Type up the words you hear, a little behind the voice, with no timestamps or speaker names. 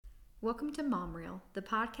Welcome to Mom Reel, the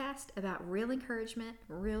podcast about real encouragement,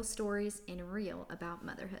 real stories, and real about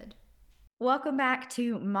motherhood. Welcome back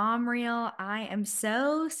to Mom Reel. I am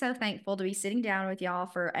so thankful to be sitting down with y'all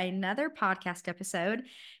for another podcast episode.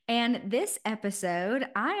 And this episode,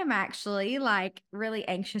 I am actually really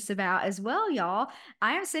anxious about as well, y'all.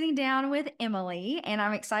 I am sitting down with Emily, and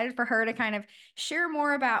I'm excited for her to kind of share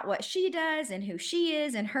more about what she does and who she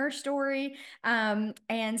is and her story.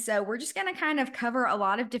 And so we're just going to kind of cover a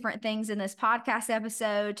lot of different things in this podcast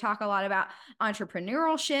episode, talk a lot about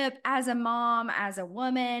entrepreneurship as a mom, as a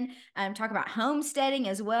woman, talk about homesteading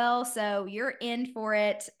as well. So you're in for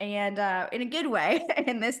it, and in a good way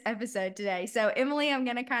in this episode today. So Emily, I'm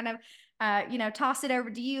going to kind of, toss it over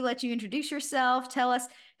to you, let you introduce yourself, tell us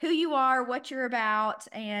who you are, what you're about,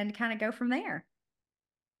 and kind of go from there.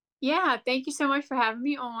 Yeah, thank you so much for having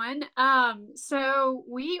me on. So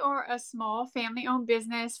we are a small family-owned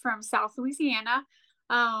business from South Louisiana.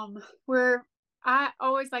 We're I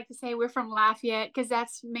always like to say we're from Lafayette because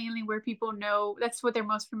that's mainly where people know that's what they're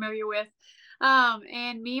most familiar with.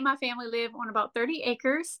 And me and my family live on about 30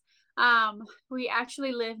 acres. We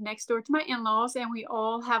actually live next door to my in-laws, and we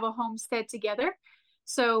all have a homestead together.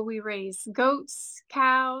 So we raise goats,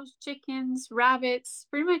 cows, chickens, rabbits,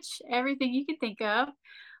 pretty much everything you can think of.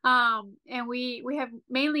 And we have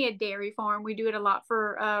mainly a dairy farm. We do it a lot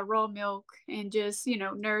for raw milk and just,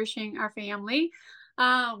 nourishing our family.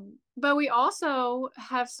 But we also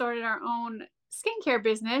have started our own skincare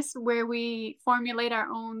business where we formulate our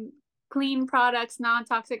own clean products,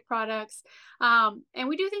 non-toxic products. And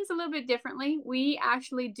we do things a little bit differently. We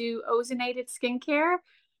actually do ozonated skincare.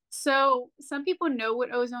 So some people know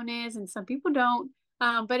what ozone is and some people don't.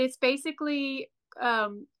 But it's basically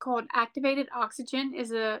called activated oxygen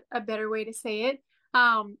is a better way to say it.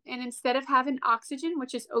 And instead of having oxygen,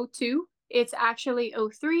 which is O2, it's actually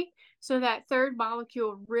O3. So that third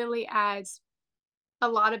molecule really adds a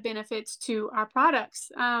lot of benefits to our products,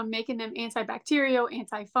 making them antibacterial,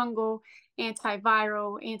 antifungal,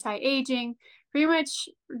 antiviral, anti-aging, pretty much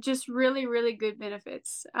just really, really good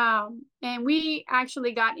benefits. And we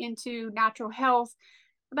actually got into natural health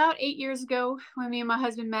about 8 years ago when me and my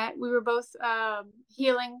husband met. We were both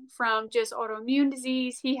healing from just autoimmune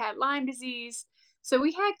disease. He had Lyme disease. So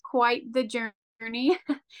we had quite the journey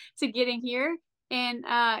to getting here. And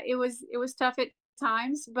it was tough at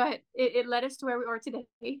times, but it led us to where we are today.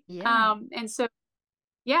 Yeah. And so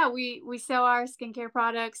yeah, we sell our skincare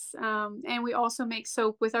products, and we also make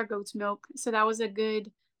soap with our goat's milk. So that was a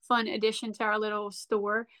good, fun addition to our little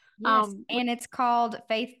store. Yes. Um, And it's called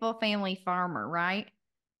Faithful Family Farmer, right?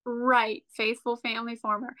 Right, Faithful Family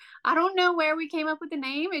Farmer. I don't know where we came up with the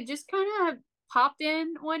name. It just kind of popped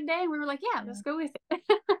in one day and we were like, yeah, let's Yeah. go with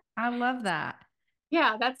it. I love that.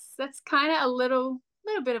 Yeah, that's kind of a little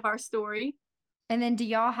bit of our story. And then do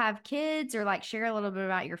y'all have kids or share a little bit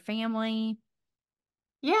about your family?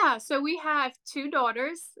 Yeah, so we have two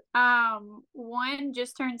daughters. One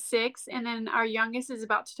just turned 6, and then our youngest is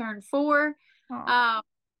about to turn 4. Oh, Um,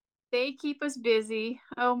 they keep us busy.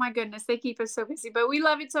 Oh my goodness, they keep us so busy, but we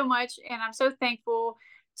love it so much. And I'm so thankful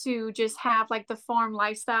to just have like the farm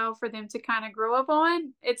lifestyle for them to kind of grow up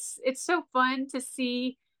on. It's so fun to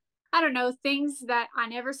see, I don't know, things that I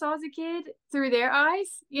never saw as a kid through their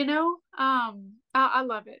eyes. I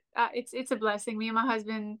love it. It's a blessing. Me and my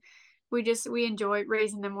husband, we enjoy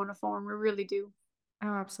raising them on a farm. We really do. oh,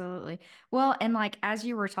 absolutely. Well, and as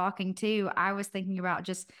you were talking too, I was thinking about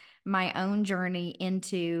just my own journey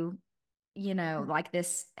into,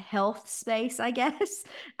 this health space, I guess.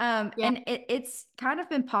 Yeah. And it's kind of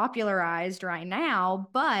been popularized right now,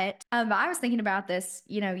 but I was thinking about this,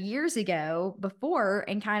 years ago before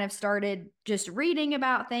and kind of started just reading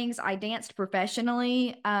about things. I danced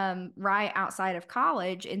professionally right outside of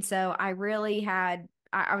college. And so I really had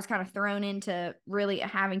I was kind of thrown into really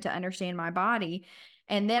having to understand my body.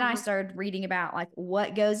 And then I Uh-huh. started reading about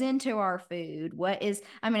what goes into our food,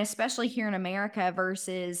 I mean, especially here in America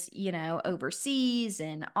versus, overseas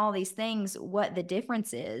and all these things, what the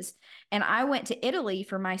difference is. And I went to Italy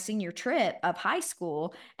for my senior trip of high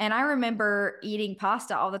school. And I remember eating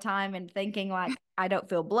pasta all the time and thinking I don't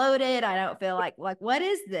feel bloated. I don't feel what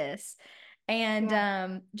is this? And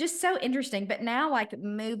Yeah. just so interesting. But now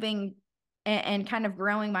moving and kind of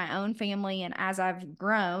growing my own family. And as I've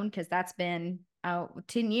grown, because that's been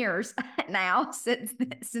 10 years now since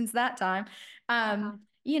that time, Uh-huh.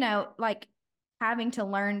 having to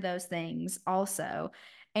learn those things also.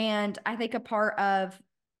 And I think a part of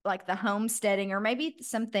the homesteading or maybe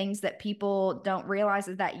some things that people don't realize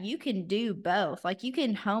is that you can do both. Like you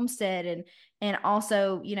can homestead and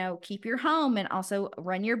also, keep your home and also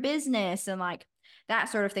run your business and that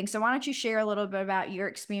sort of thing. So why don't you share a little bit about your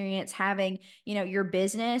experience having, your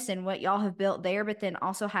business and what y'all have built there, but then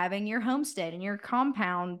also having your homestead and your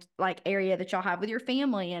compound like area that y'all have with your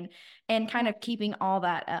family and kind of keeping all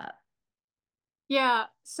that up. Yeah,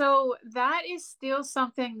 so that is still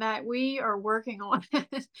something that we are working on.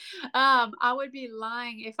 I would be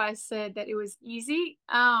lying if I said that it was easy.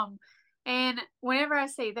 And whenever I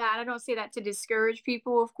say that, I don't say that to discourage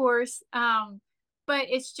people, of course. But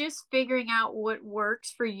it's just figuring out what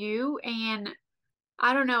works for you. And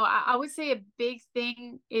I don't know, I would say a big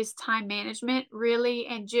thing is time management, really,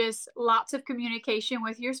 and just lots of communication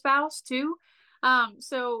with your spouse too.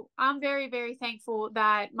 So I'm very, very thankful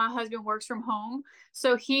that my husband works from home.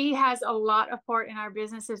 So he has a lot of part in our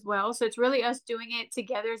business as well. So it's really us doing it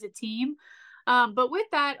together as a team. But with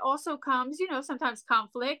that also comes, sometimes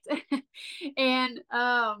conflict and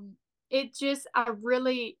it just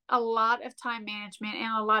a lot of time management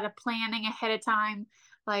and a lot of planning ahead of time,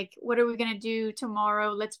 like what are we going to do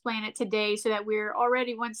tomorrow, let's plan it today so that we're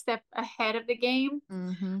already one step ahead of the game.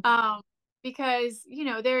 Mm-hmm. um because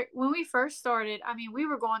there, when we first started, I mean, we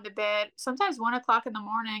were going to bed sometimes 1 o'clock in the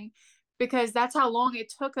morning because that's how long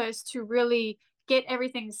it took us to really get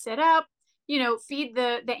everything set up, feed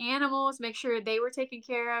the animals, make sure they were taken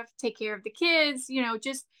care of, take care of the kids,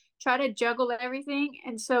 just try to juggle everything.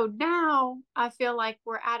 And so now I feel like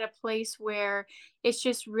we're at a place where it's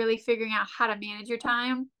just really figuring out how to manage your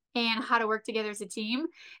time and how to work together as a team.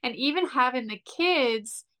 And even having the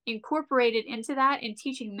kids incorporated into that and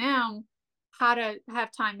teaching them how to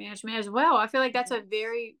have time management as well. I feel like that's a Yes.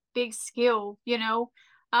 very big skill.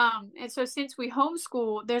 And so since we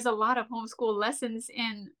homeschool, there's a lot of homeschool lessons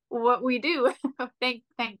in what we do.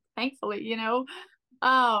 Thankfully.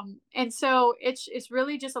 And so it's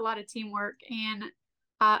really just a lot of teamwork. And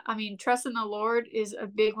I mean, trusting the Lord is a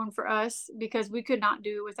big one for us because we could not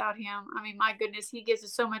do it without Him. I mean, my goodness, He gives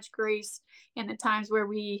us so much grace in the times where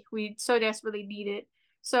we so desperately need it.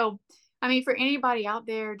 So, I mean, for anybody out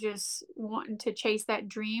there just wanting to chase that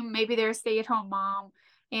dream, maybe they're a stay-at-home mom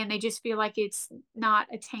and they just feel like it's not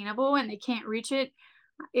attainable and they can't reach it.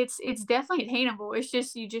 It's definitely attainable. It's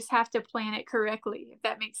just you just have to plan it correctly, if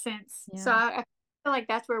that makes sense. So Yeah. I feel like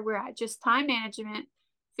that's where we're at, just time management,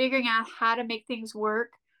 figuring out how to make things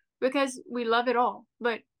work because we love it all.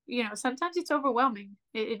 But sometimes it's overwhelming.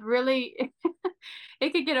 It really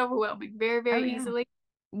it could get overwhelming very, Oh very yeah. easily.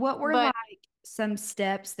 What were But like some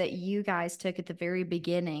steps that you guys took at the very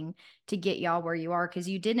beginning to get y'all where you are? Because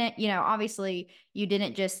you didn't, obviously you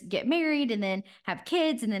didn't just get married and then have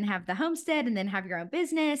kids and then have the homestead and then have your own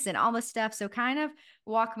business and all this stuff. So kind of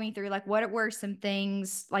walk me through like what were some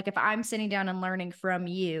things like if I'm sitting down and learning from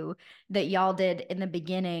you that y'all did in the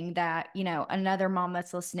beginning that, another mom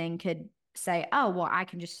that's listening could say, oh, well, I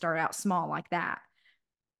can just start out small like that.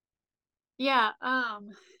 yeah,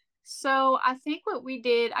 so I think what we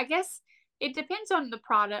did, I guess it depends on the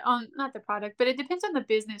product, on not the product, but it depends on the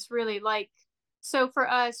business really. Like, so for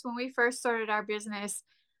us, when we first started our business,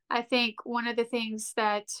 I think one of the things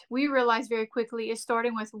that we realized very quickly is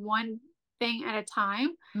starting with one thing at a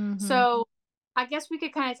time. Mm-hmm. So I guess we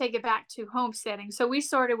could kind of take it back to homesteading. So we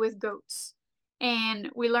started with goats and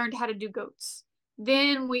we learned how to do goats.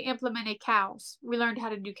 Then we implemented cows. We learned how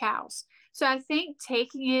to do cows. So I think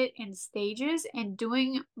taking it in stages and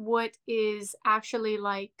doing what is actually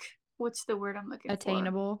like, what's the word I'm looking for?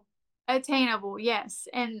 Attainable. Attainable, yes.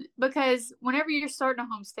 And because whenever you're starting a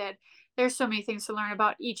homestead, there's so many things to learn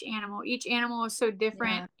about each animal. Each animal is so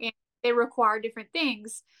different Yeah. and they require different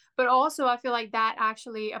things. But also, I feel like that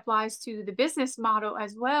actually applies to the business model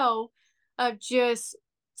as well, of just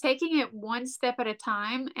taking it one step at a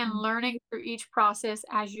time and learning through each process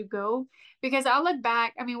as you go. Because I look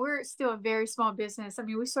back, I mean, we're still a very small business. I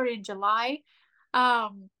mean, we started in July.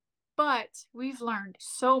 Um, but we've learned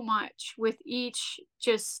so much with each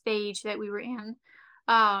just stage that we were in.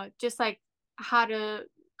 Just like how to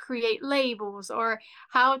create labels or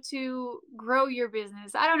how to grow your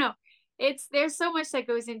business. I don't know. There's so much that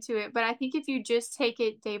goes into it, but I think if you just take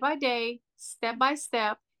it day by day, step by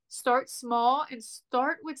step, start small and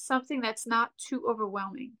start with something that's not too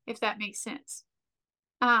overwhelming, if that makes sense.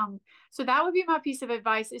 Um, so that would be my piece of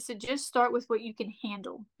advice, is to just start with what you can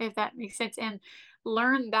handle, if that makes sense, and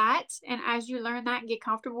learn that. And as you learn that and get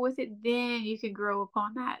comfortable with it, then you can grow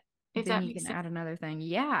upon that, if Then that you makes can sense. add another thing.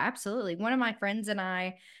 Yeah, absolutely. One of my friends and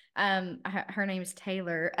I, her name's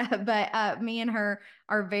Taylor, but me and her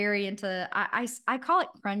are very into. I call it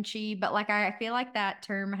crunchy, but like I feel like that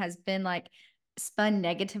term has been like spun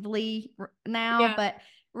negatively now. Yeah. But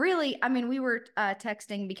really, I mean, we were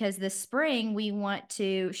texting because this spring we want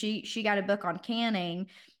to. She got a book on canning,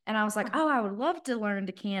 And I was like, Uh-huh. oh, I would love to learn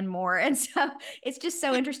to can more. And so it's just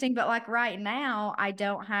so interesting. But like right now, I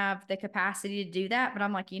don't have the capacity to do that. But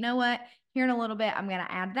I'm like, you know what? Here in a little bit, I'm going to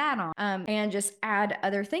add that on and just add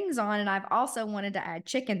other things on. And I've also wanted to add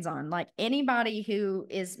chickens on. Like anybody who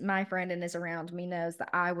is my friend and is around me knows that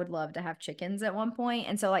I would love to have chickens at one point.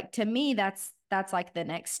 And so like to me, that's like the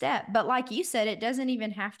next step. But like you said, it doesn't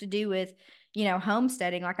even have to do with,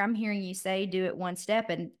 homesteading. Like I'm hearing you say do it one step,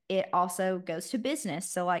 and it also goes to business.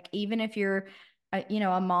 So like even if you're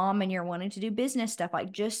a mom and you're wanting to do business stuff,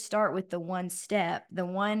 like just start with the one step, the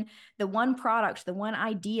one product, the one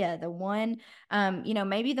idea, the one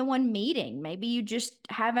maybe the one meeting. Maybe you just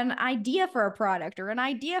have an idea for a product or an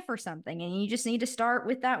idea for something, and you just need to start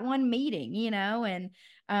with that one meeting, and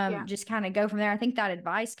Yeah. just kind of go from there. I think that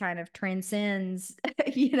advice kind of transcends,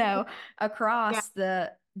 Yeah. across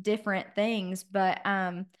the different things. But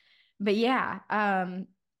yeah,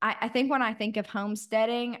 I think when I think of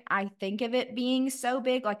homesteading, I think of it being so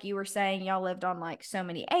big. Like you were saying, y'all lived on like so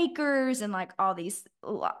many acres and like all this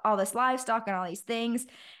livestock and all these things.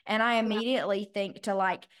 And I Yeah. immediately think to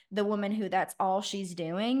like the woman who that's all she's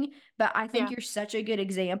doing. But I think Yeah. you're such a good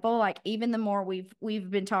example. Like even the more we've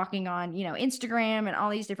been talking on, Instagram and all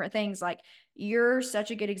these different things, like you're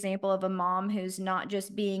such a good example of a mom who's not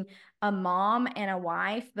just being a mom and a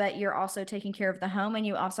wife, but you're also taking care of the home and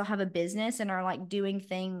you also have a business and are like doing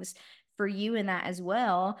things for you in that as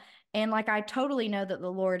well. And like I totally know that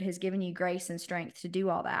the Lord has given you grace and strength to do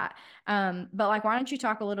all that. But like why don't you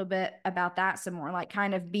talk a little bit about that some more, like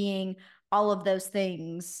kind of being all of those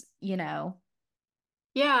things.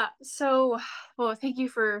 Yeah. So, well, thank you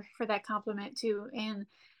for that compliment too. And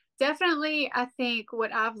definitely, I think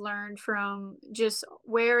what I've learned from just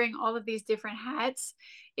wearing all of these different hats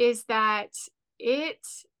is that it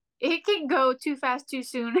it can go too fast too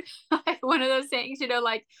soon. Like one of those things,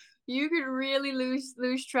 like you could really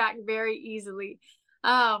lose track very easily.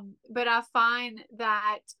 But I find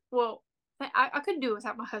that, well, I couldn't do it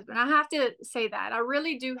without my husband. I have to say that. I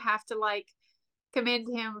really do have to like commend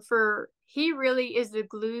him for he really is the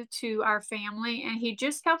glue to our family, and he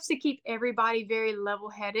just helps to keep everybody very level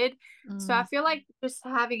headed. So I Mm, feel like just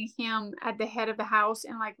having him at the head of the house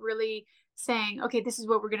and like really saying, okay, this is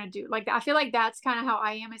what we're going to do. Like I feel like that's kind of how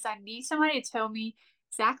I am, is I need somebody to tell me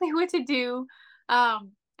exactly what to do. And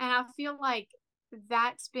I feel like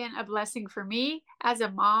that's been a blessing for me as a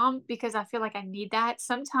mom, because I feel like I need that.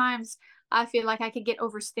 Sometimes I feel like I could get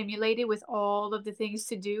overstimulated with all of the things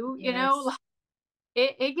to do, yes.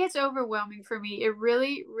 it gets overwhelming for me. It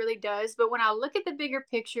really, really does. But when I look at the bigger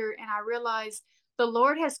picture and I realize the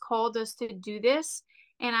Lord has called us to do this,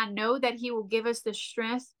 and I know that He will give us the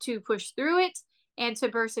strength to push through it and to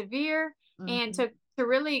persevere and Mhm. to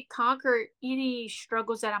really conquer any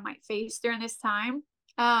struggles that I might face during this time.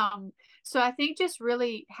 So I think just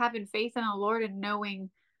really having faith in the Lord and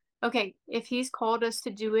knowing, okay, if He's called us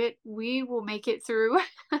to do it, we will make it through.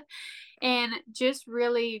 And just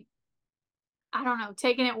really, I don't know,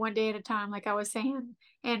 taking it one day at a time, like I was saying.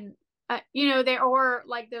 And there are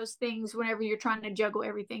like those things whenever you're trying to juggle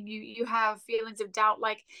everything. You have feelings of doubt,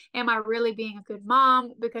 like, am I really being a good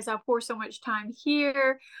mom because I pour so much time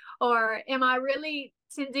here, or am I really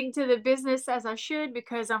tending to the business as I should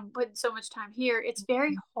because I'm putting so much time here? It's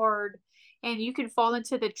very hard, and you can fall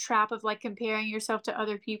into the trap of like comparing yourself to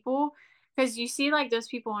other people, because you see like those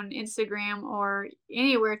people on Instagram or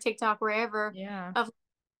anywhere, TikTok, wherever, Yeah. of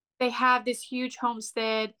they have this huge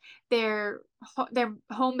homestead. They're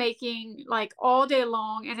homemaking like all day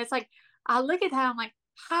long, and it's like I look at that, I'm like,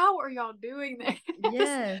 how are y'all doing this?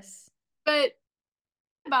 Yes. But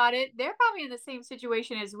about it, they're probably in the same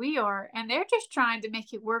situation as we are, and they're just trying to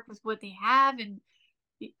make it work with what they have. And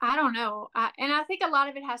I don't know. And I think a lot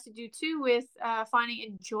of it has to do too with finding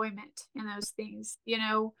enjoyment in those things.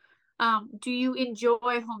 Do you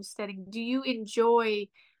enjoy homesteading? Do you enjoy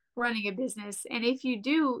running a business? And if you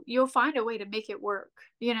do, you'll find a way to make it work.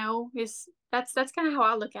 Is that's kind of how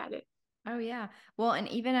I look at it. Oh yeah. Well, and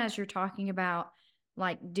even as you're talking about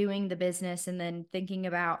like doing the business and then thinking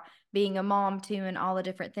about being a mom too and all the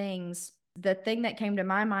different things, the thing that came to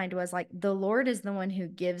my mind was like the Lord is the one who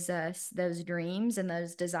gives us those dreams and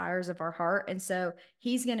those desires of our heart. And so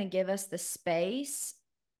he's going to give us the space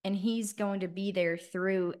and he's going to be there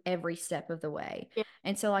through every step of the way. Yeah,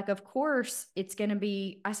 And so like of course it's going to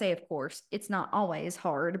be, I say of course, it's not always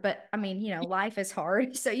hard, but I mean, life is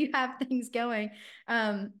hard. So you have things going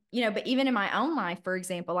but even in my own life, for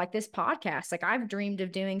example, like this podcast, like I've dreamed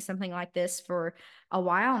of doing something like this for a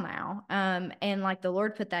while now. And like the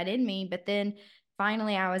Lord put that in me, but then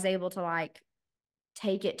finally I was able to like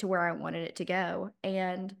take it to where I wanted it to go.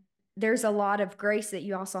 And there's a lot of grace that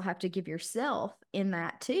you also have to give yourself in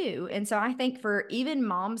that too. And so I think for even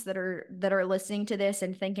moms that are listening to this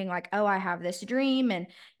and thinking like, oh, I have this dream and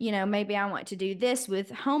maybe I want to do this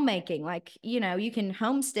with homemaking. Like, you can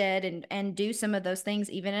homestead and do some of those things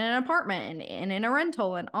even in an apartment and in a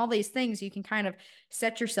rental and all these things. You can kind of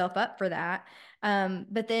set yourself up for that.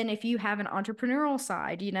 But then if you have an entrepreneurial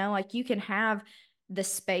side, like you can have the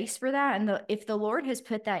space for that. And if the Lord has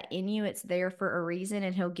put that in you, it's there for a reason,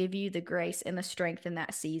 and He'll give you the grace and the strength in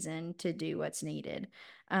that season to do what's needed.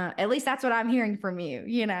 At least that's what I'm hearing from you.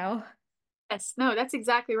 Yes, no, that's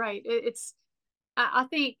exactly right. I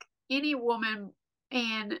think any woman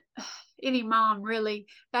and any mom really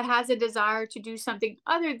that has a desire to do something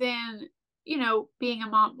other than, being a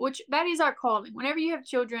mom, which that is our calling. Whenever you have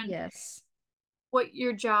children, Yes. what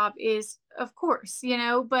your job is, of course,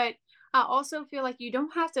 but I also feel like you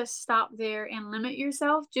don't have to stop there and limit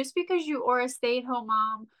yourself just because you are a stay-at-home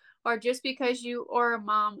mom or just because you are a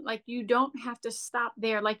mom. Like, you don't have to stop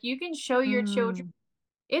there. Like, you can show your children Mm,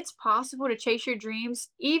 it's possible to chase your dreams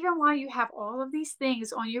even while you have all of these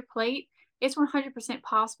things on your plate. It's 100%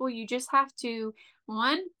 possible. You just have to,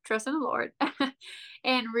 one, trust in the Lord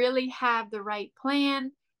and really have the right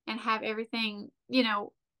plan and have everything,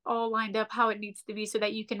 all lined up how it needs to be so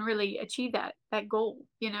that you can really achieve that goal.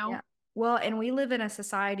 yeah. Well, and we live in a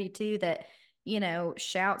society too that,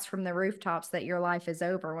 shouts from the rooftops that your life is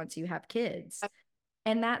over once you have kids.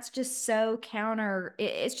 And that's just so counter.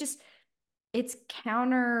 It's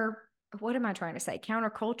counter, what am I trying to say?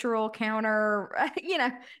 Countercultural, counter,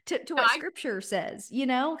 to No, what scripture says,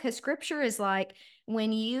 because scripture is like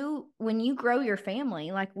when you grow your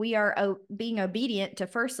family, like we are being obedient to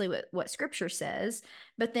firstly what scripture says,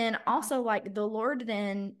 but then also like the Lord,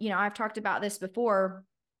 then, I've talked about this before,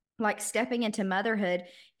 like stepping into motherhood,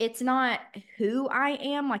 it's not who I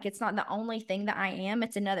am. Like it's not the only thing that I am.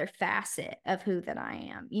 It's another facet of who that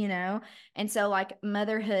I am. And so like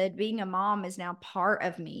motherhood, being a mom is now part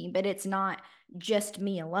of me, but it's not just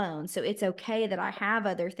me alone. So it's okay that I have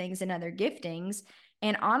other things and other giftings.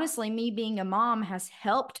 And honestly, me being a mom has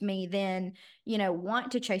helped me then,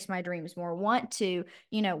 want to chase my dreams more, want to,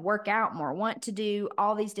 work out more, want to do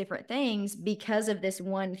all these different things because of this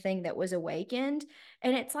one thing that was awakened.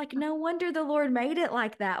 And it's like, no wonder the Lord made it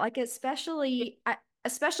like that. Like, especially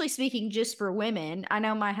speaking just for women. I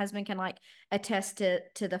know my husband can like attest to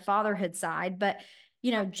the fatherhood side, but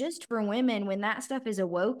just for women, when that stuff is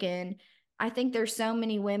awoken, I think there's so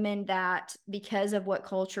many women that because of what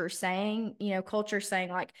culture is saying, culture saying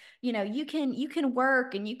like, you can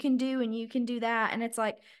work and you can do and you can do that. And it's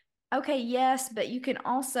like, okay, yes, but you can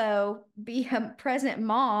also be a present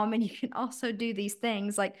mom and you can also do these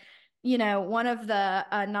things. Like, one of the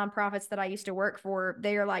nonprofits that I used to work for,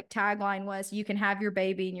 their like tagline was, "You can have your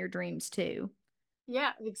baby and your dreams too."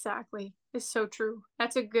 Yeah, exactly. It's so true.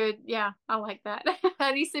 That's a good, yeah, I like that.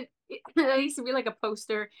 That needs to that needs to be like a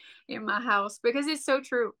poster in my house because it's so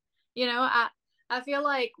true. I feel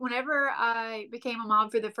like whenever I became a mom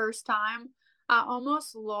for the first time, I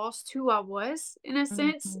almost lost who I was in a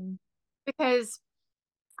sense Mhm. because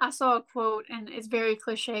I saw a quote and it's very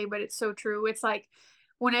cliche, but it's so true. It's like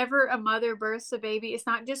whenever a mother births a baby, it's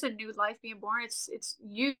not just a new life being born, it's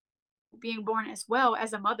you being born as well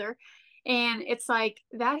as a mother. And it's like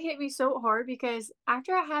that hit me so hard because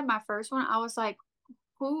after I had my first one, I was like,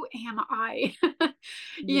 who am I? I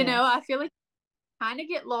Yes. feel like kind of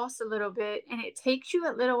get lost a little bit and it takes you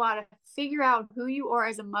a little while to figure out who you are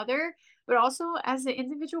as a mother, but also as an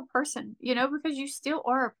individual person, because you still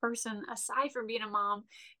are a person aside from being a mom.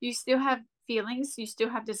 You still have feelings, you still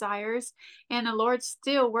have desires, and the Lord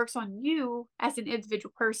still works on you as an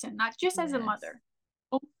individual person, not just as a Yes. mother.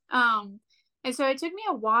 Um, and so it took me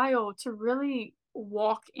a while to really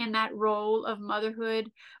walk in that role of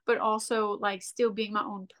motherhood, but also like still being my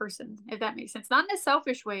own person, if that makes sense. Not in a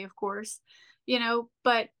selfish way, of course,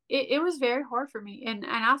 but it was very hard for me. And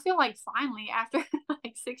I feel like finally, after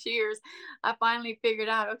like 6 years, I finally figured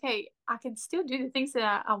out, okay, I can still do the things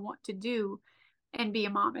that I want to do and be a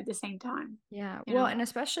mom at the same time, Yeah. you Well, know? and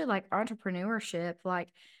especially like entrepreneurship, like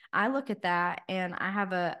I look at that and I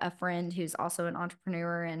have a friend who's also an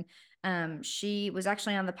entrepreneur, and she was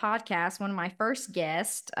actually on the podcast, one of my first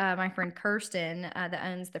guests, my friend Kirsten, that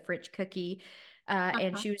owns the Fritch Cookie.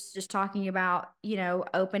 And Uh-huh. she was just talking about,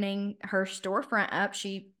 opening her storefront up.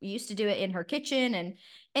 She used to do it in her kitchen. And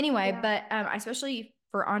anyway, Yeah. but especially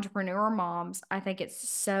for entrepreneur moms, I think it's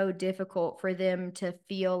so difficult for them to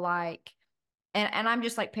feel like, and I'm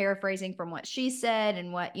just like paraphrasing from what she said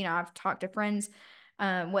and what, I've talked to friends,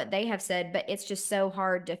 what they have said, but it's just so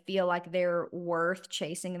hard to feel like they're worth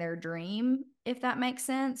chasing their dream, if that makes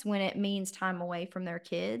sense, when it means time away from their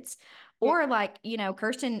kids. Yeah. Or like,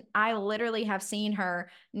 Kirsten, I literally have seen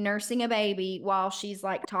her nursing a baby while she's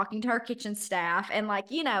like talking to her kitchen staff. And like,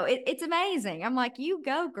 it's amazing. I'm like, you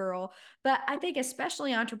go, girl. But I think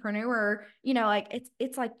especially entrepreneur, like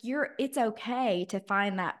it's like it's okay to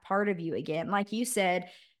find that part of you again. Like you said,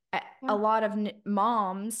 a Yeah. lot of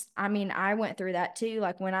moms, I mean, I went through that too.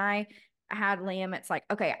 Like when I had Liam, it's like,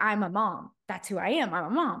 okay, I'm a mom. That's who I am. I'm a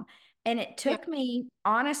mom. And it Yeah. took me,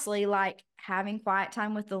 honestly, like having quiet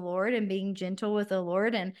time with the Lord and being gentle with the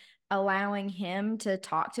Lord and allowing Him to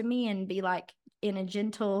talk to me and be like in a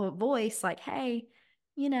gentle voice, like, hey,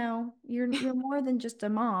 you're more than just a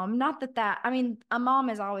mom. Not I mean, a mom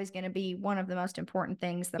is always going to be one of the most important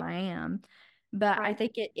things that I am. But I Right.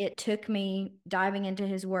 think it took me diving into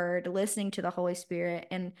His Word, listening to the Holy Spirit,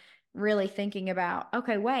 and really thinking about,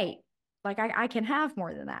 okay, wait, like I can have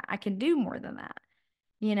more than that. I can do more than that,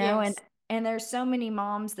 and Yes. there's so many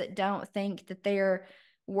moms that don't think that they're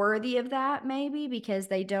worthy of that, maybe because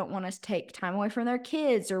they don't want to take time away from their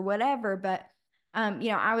kids or whatever. But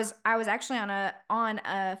I was actually on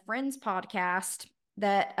a friend's podcast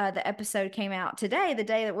that the episode came out today, the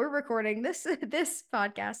day that we're recording this this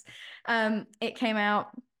podcast. It came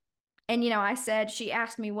out, and I said, she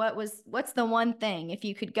asked me what's the one thing, if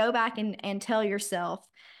you could go back and tell yourself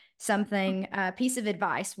something, a piece of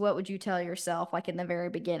advice, what would you tell yourself, like in the very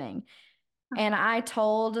beginning? And I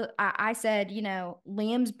said,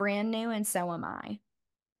 Liam's brand new and so am I.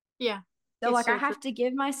 Yeah. So It's like I so true. have to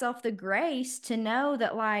give myself the grace to know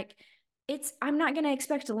that, like, I'm not going to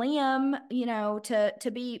expect Liam,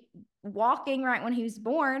 to be walking right when he was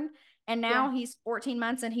born, and Yeah. now he's 14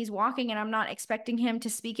 months and he's walking, and I'm not expecting him to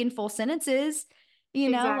speak in full sentences,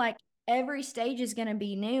 Exactly. like every stage is going to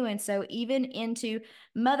be new. And so even into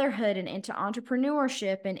motherhood and into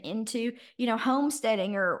entrepreneurship and into,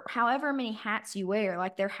 homesteading or however many hats you wear,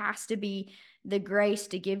 like there has to be the grace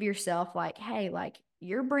to give yourself, like, hey, like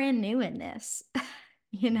you're brand new in this,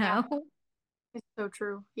 you Yeah. know? It's so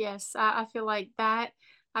true. Yes. I feel like that.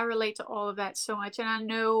 I relate to all of that so much. And I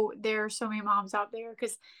know there are so many moms out there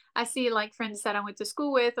because I see like friends that I went to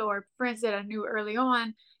school with or friends that I knew early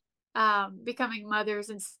on, becoming mothers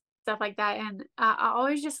and stuff like that. And I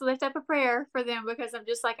always just lift up a prayer for them because I'm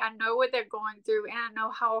just like, I know what they're going through and I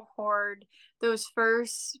know how hard those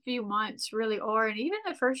first few months really are. And even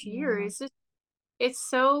the first year, Yeah. it's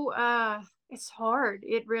so it's hard.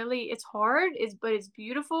 It really it's hard, but it's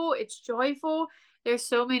beautiful, it's joyful. There's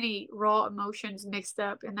so many raw emotions mixed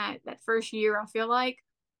up in that first year, I feel like,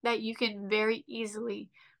 that you can very easily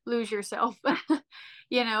lose yourself.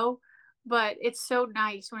 you know, but it's so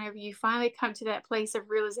nice whenever you finally come to that place of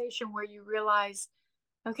realization where you realize,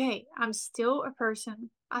 okay, I'm still a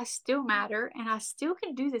person. I still matter and I still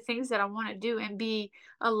can do the things that I want to do and be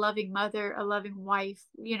a loving mother, a loving wife,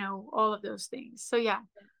 all of those things. So yeah,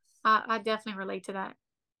 I definitely relate to that.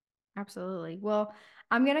 Absolutely. Well,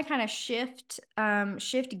 I'm going to kind of shift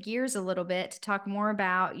gears a little bit to talk more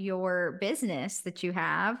about your business that you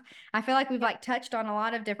have. I feel like we've Yeah. like touched on a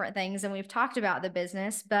lot of different things and we've talked about the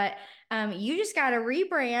business, but you just got a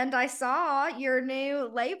rebrand. I saw your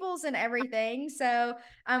new labels and everything. So,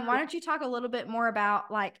 why Yeah. don't you talk a little bit more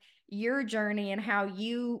about like your journey and how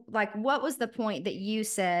you, like, what was the point that you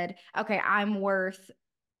said, okay, I'm worth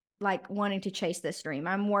like wanting to chase this dream.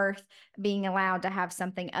 I'm worth being allowed to have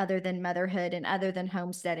something other than motherhood and other than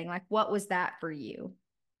homesteading. Like, what was that for you?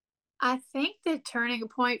 I think the turning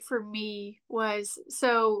point for me was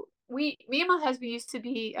so me and my husband used to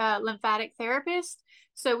be lymphatic therapists.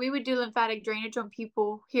 So we would do lymphatic drainage on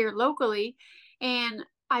people here locally. And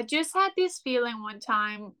I just had this feeling one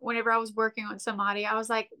time whenever I was working on somebody, I was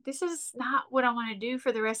like, this is not what I want to do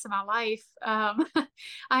for the rest of my life.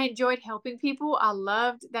 I enjoyed helping people. I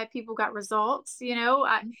loved that people got results.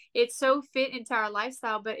 It so fit into our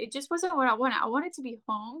lifestyle, but it just wasn't what I wanted. I wanted to be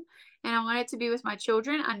home and I wanted to be with my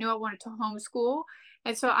children. I knew I wanted to homeschool.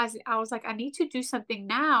 And so I was like, I need to do something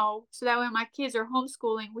now so that when my kids are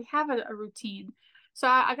homeschooling, we have a routine. So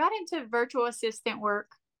I got into virtual assistant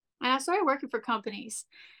work and I started working for companies.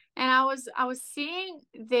 And I was seeing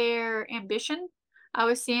their ambition. I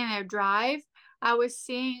was seeing their drive. I was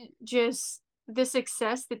seeing just the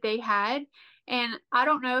success that they had. And I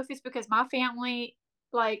don't know if it's because my family,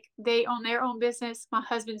 like they own their own business, my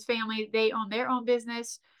husband's family, they own their own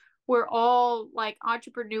business, we're all like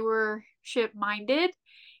entrepreneurship minded.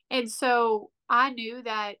 And so I knew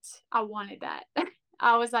that I wanted that.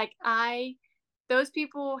 I was like, those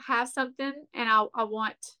people have something and I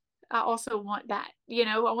also want that,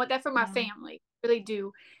 I want that for my Yeah. family, really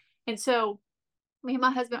do. And so me and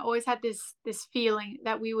my husband always had this feeling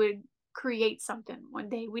that we would create something one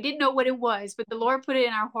day. We didn't know what it was, but the Lord put it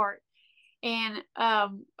in our heart. And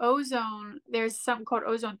ozone, there's something called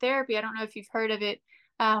ozone therapy. I don't know if you've heard of it.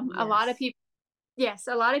 A lot of Yes. people, yes,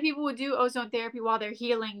 a lot of people would do ozone therapy while they're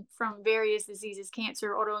healing from various diseases,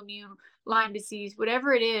 cancer, autoimmune, Lyme disease,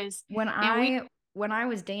 whatever it is. When And we, I when I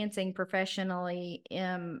was dancing professionally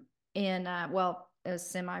in well, it was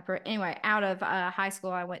semi pro anyway, out of high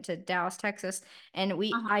school I went to Dallas, Texas, and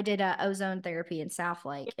we uh I did ozone therapy in South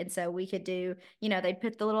Lake. And so we could do, they'd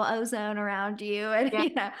put the little ozone around you and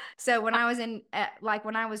yeah, so when I was in like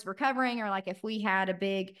when I was recovering, or like if we had a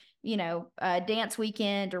big, dance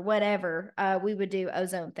weekend or whatever, we would do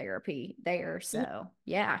ozone therapy there. yeah, So,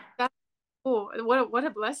 yeah. that's cool. What a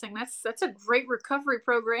blessing. That's a great recovery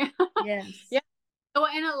program. Yes. Yeah. Oh,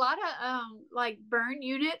 and a lot of like burn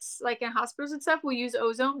units, like in hospitals and stuff, will use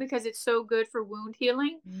ozone because it's so good for wound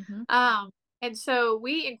healing. Hmm. Um, and so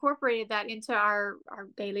we incorporated that into our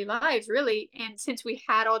daily lives, really. And since we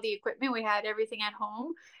had all the equipment, we had everything at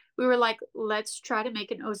home, we were like, let's try to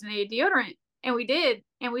make an ozonated deodorant. And we did,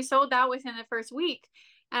 and we sold out within the first week.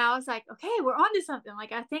 And I was like, okay, we're on to something.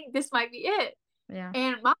 Like, I think this might be it. Yeah.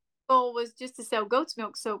 And my goal was just to sell goat's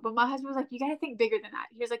milk soap, but my husband was like, "You got to think bigger than that."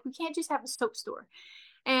 He was like, "We can't just have a soap store."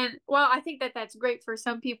 And while I think that that's great for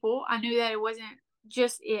some people, I knew that it wasn't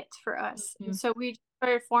just it for us. And Mhm. so we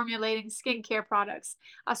started formulating skincare products.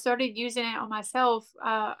 I started using it on myself.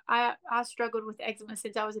 I struggled with eczema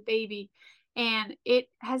since I was a baby, and it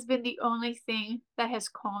has been the only thing that has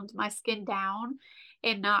calmed my skin down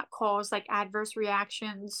and not caused like adverse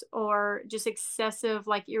reactions or just excessive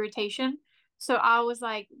like irritation. So I was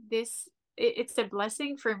like, it's a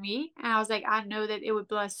blessing for me. And I was like, I know that it would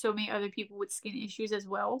bless so many other people with skin issues as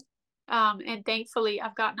well. And thankfully,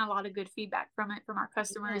 I've gotten a lot of good feedback from it from our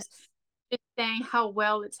customers, Yes. just saying how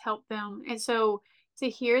well it's helped them. And so to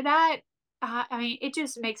hear that, I mean, it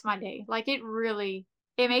just makes my day. Like it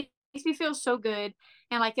makes me feel so good.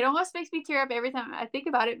 And like, it almost makes me tear up every time I think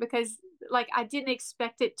about it because like, I didn't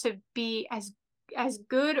expect it to be as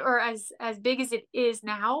good or as big as it is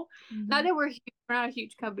now. Not Hmm. that we're not a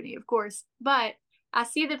huge company, of course, but I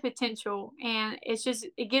see the potential and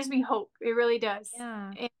it gives me hope. It really does.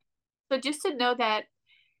 Yeah. And so just to know that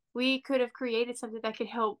we could have created something that could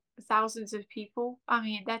help thousands of people, I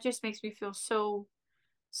mean, that just makes me feel so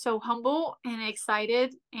humble and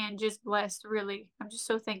excited and just blessed, really. I'm just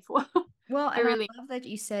so thankful. Well, It and I really, love that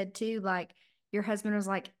you said too, like your husband was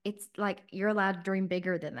like, it's like you're allowed to dream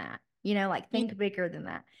bigger than that, like yeah, think bigger than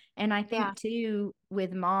that. And I yeah, think too,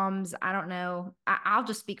 with moms, I don't know, I'll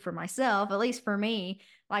just speak for myself, at least for me,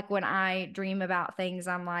 like when I dream about things,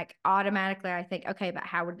 I'm like, automatically, I think, okay, but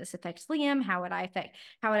how would this affect Liam? How would I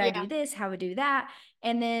yeah, do this? How would I do that?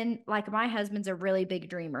 And then, like, my husband's a really big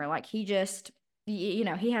dreamer. Like, he has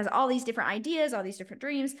all these different ideas, all these different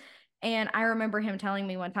dreams. And I remember him telling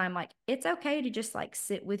me one time, like, it's okay to just like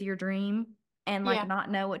sit with your dream and like yeah,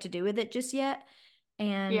 not know what to do with it just yet.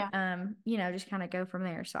 And yeah. just kind of go from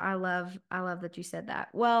there. So I love that you said that.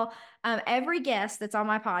 Well, every guest that's on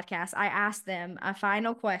my podcast, I ask them a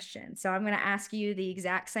final question. So I'm gonna ask you the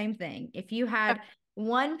exact same thing. If you Okay. had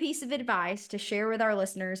one piece of advice to share with our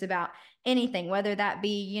listeners about anything, whether that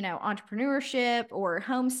be, entrepreneurship or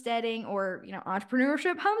homesteading, or,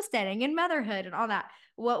 entrepreneurship, homesteading, and motherhood and all that,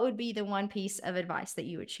 what would be the one piece of advice that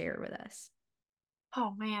you would share with us?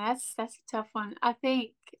 Oh man, that's a tough one. I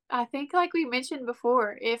think like we mentioned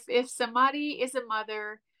before, if somebody is a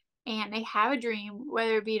mother and they have a dream,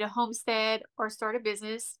 whether it be to homestead or start a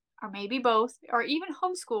business or maybe both or even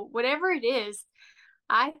homeschool, whatever it is,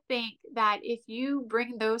 I think that if you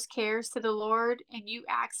bring those cares to the Lord and you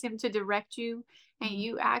ask him to direct you and Mm.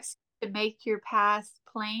 you ask to make your path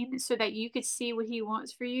plain so that you could see what he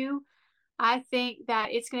wants for you, I think that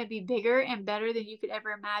it's going to be bigger and better than you could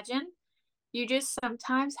ever imagine. You just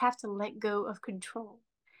sometimes have to let go of control.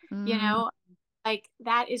 You Mm, know, like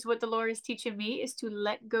that is what the Lord is teaching me is to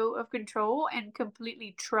let go of control and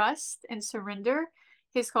completely trust and surrender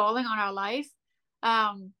his calling on our life.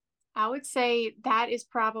 Um, I would say that is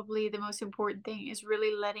probably the most important thing is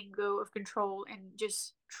really letting go of control and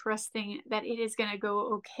just trusting that it is going to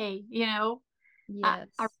go okay. I,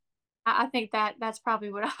 I yes. I think that that's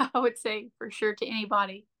probably what I would say for sure to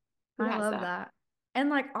anybody who I has love that. that. And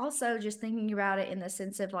like also just thinking about it in the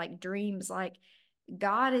sense of like dreams, like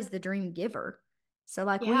God is the dream giver. So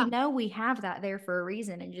like we Yeah. know we have that there for a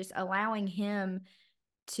reason, and just allowing him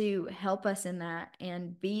to help us in that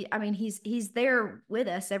and be, I mean, he's there with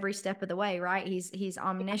us every step of the way, right? He's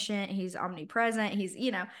omniscient, he's omnipresent, he's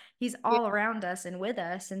Yeah. all around us and with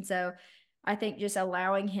us. And so I think just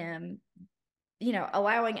allowing him,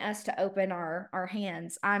 allowing us to open our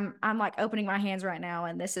hands. I'm like opening my hands right now,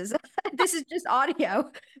 and this is this is just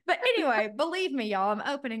audio, But anyway, believe me, y'all, I'm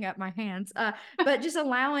opening up my hands. But just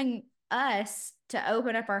allowing us to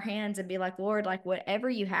open up our hands and be like, Lord, like whatever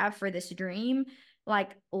you have for this dream,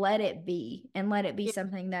 like let it be and let it be Yeah.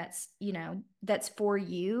 something that's, that's for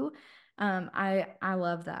you. I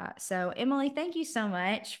love that. So Emily, thank you so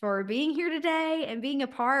much for being here today and being a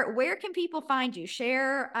part. Where can people find you?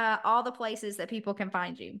 Share all the places that people can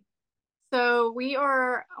find you. So we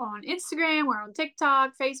are on Instagram, we're on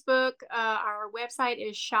TikTok, Facebook. Our website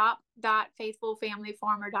is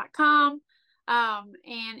shop.faithfulfamilyfarmer.com.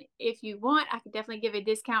 And if you want, I could definitely give a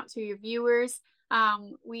discount to your viewers.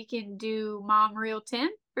 We can do Mom Real 10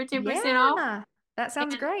 for 10% off. Yeah, that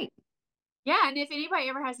sounds And great. yeah, and if anybody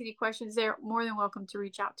ever has any questions, they're more than welcome to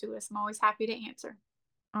reach out to us. I'm always happy to answer.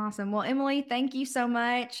 Awesome. Well, Emily, thank you so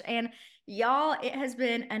much. And y'all, it has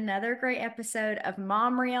been another great episode of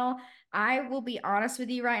Mom Reel. I will be honest with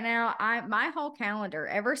you right now. My whole calendar,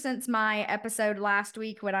 ever since my episode last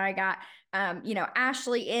week when I got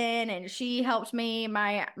Ashley in and she helped me,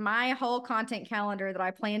 my whole content calendar that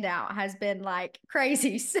I planned out has been like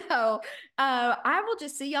crazy. So I will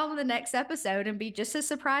just see y'all in the next episode and be just as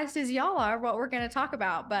surprised as y'all are what we're going to talk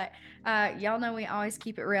about. But y'all know we always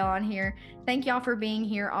keep it real on here. Thank y'all for being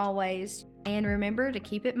here always. And remember to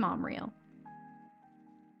keep it mom real.